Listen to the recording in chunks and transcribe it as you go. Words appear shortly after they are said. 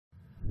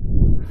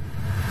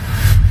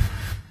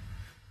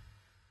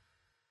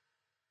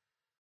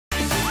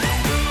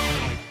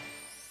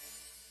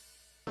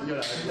又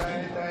来呆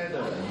呆的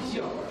一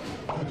笑。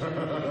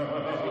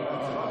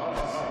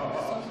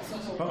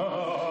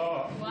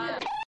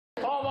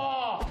抱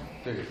抱。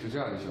对，就这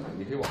样就行了。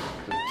你可以往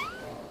这。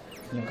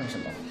你要干什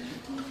么？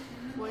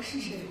我是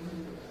谁？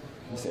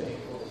你谁？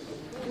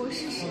我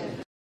是谁？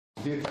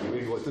你这个体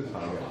位给我正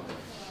常点。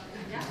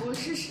我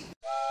是谁？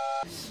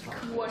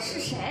我是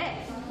谁？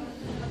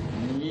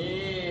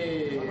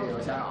你，我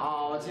想想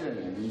啊，我记得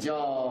你，你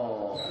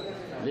叫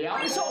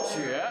梁少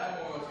雪。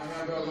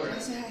还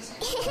行还行，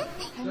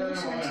还没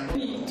什么。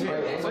对，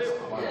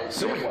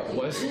所以我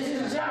的心情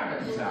是这样的，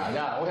你想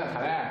呀，我想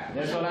谈恋爱，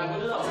你说呢？不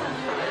知道。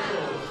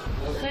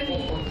和你。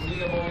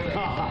哈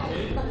哈。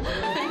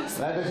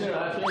来，都进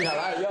来听一下，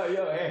来，要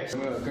哎，什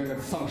么跟个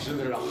丧尸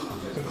似的。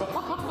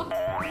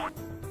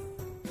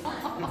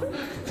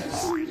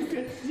是一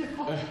个笑。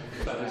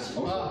反正是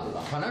吧？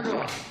翻过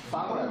来，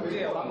翻过来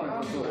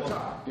坐这儿，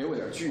给我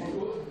点距离，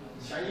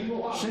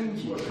身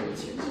体可以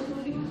前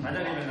进，还在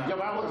里面呢。要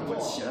不然我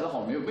起来的话，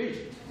我没有位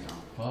置。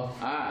好，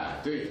哎，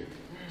对，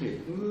对，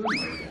婀娜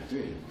一点，对，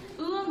婀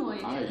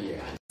娜一点。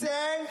哎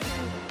呀。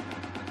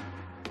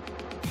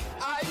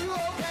Are you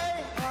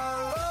okay?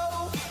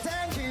 Hello,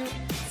 thank you,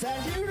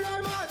 thank you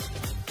very much.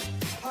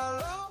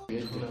 Hello.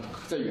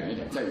 再远一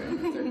点，再远一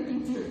点，再远一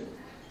点，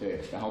对，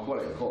对，然后过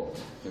来以后，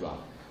对吧？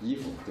衣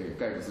服对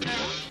盖住自己的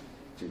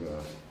这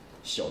个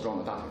小壮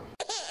的大腿。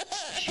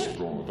小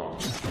壮的大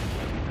腿。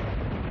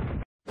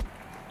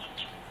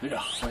队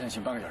长，我想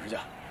请半个小时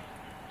假。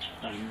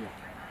21日。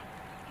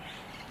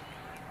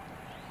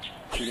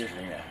去历史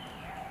陵园。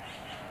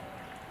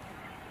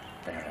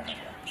带上两个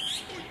人。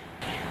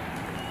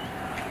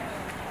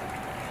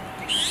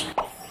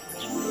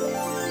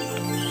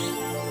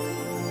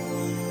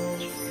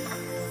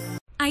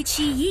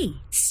iQIYI,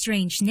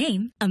 strange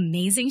name,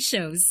 amazing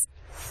shows.